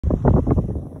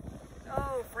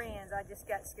just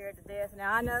got scared to death.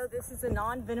 Now I know this is a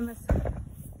non-venomous.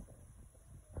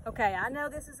 Okay, I know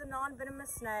this is a non-venomous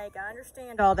snake. I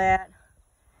understand all that.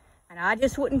 And I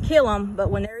just wouldn't kill them, but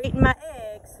when they're eating my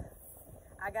eggs,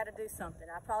 I got to do something.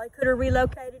 I probably could have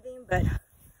relocated him, but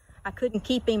I couldn't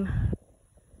keep him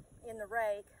in the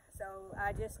rake. So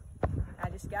I just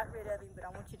got rid of him, but I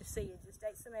want you to see it. Just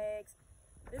ate some eggs.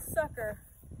 This sucker,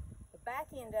 the back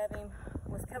end of him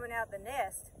was coming out of the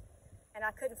nest, and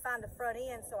I couldn't find the front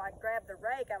end, so I grabbed the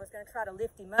rake. I was going to try to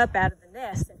lift him up out of the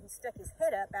nest, and he stuck his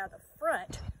head up out of the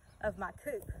front of my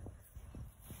coop.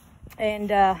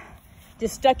 And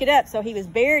just stuck it up, so he was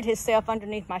buried himself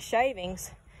underneath my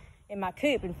shavings in my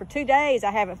coop. And for 2 days,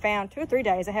 I haven't found, 2 or 3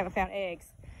 days, I haven't found eggs.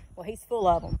 Well, he's full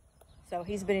of them, so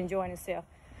he's been enjoying himself.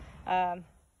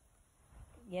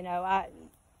 You know, I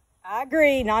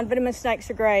agree, non-venomous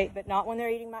snakes are great, but not when they're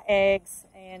eating my eggs.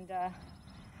 And I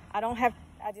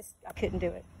couldn't do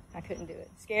it. I couldn't do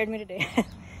it. It scared me to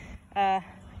death.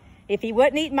 If he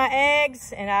wasn't eating my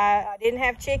eggs and I didn't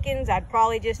have chickens, I'd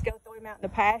probably just go throw him out in the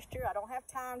pasture. I don't have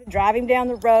time to drive him down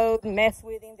the road and mess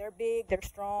with him. They're big, they're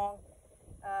strong.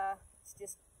 That's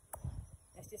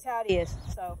just how it is.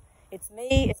 So it's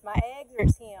me, it's my eggs, or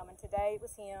it's him. And today it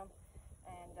was him.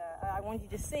 And I wanted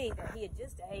you to see that he had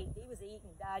just ate. He was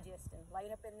eating, digesting,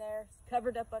 laying up in there,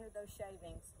 covered up under those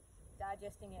shavings,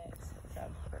 digesting eggs. So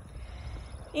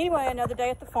anyway, another day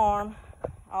at the farm.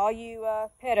 All you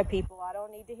PETA people, I don't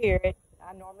need to hear it.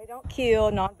 I normally don't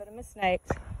kill non-venomous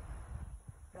snakes.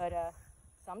 But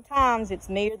sometimes it's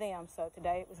me or them. So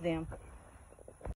today it was them.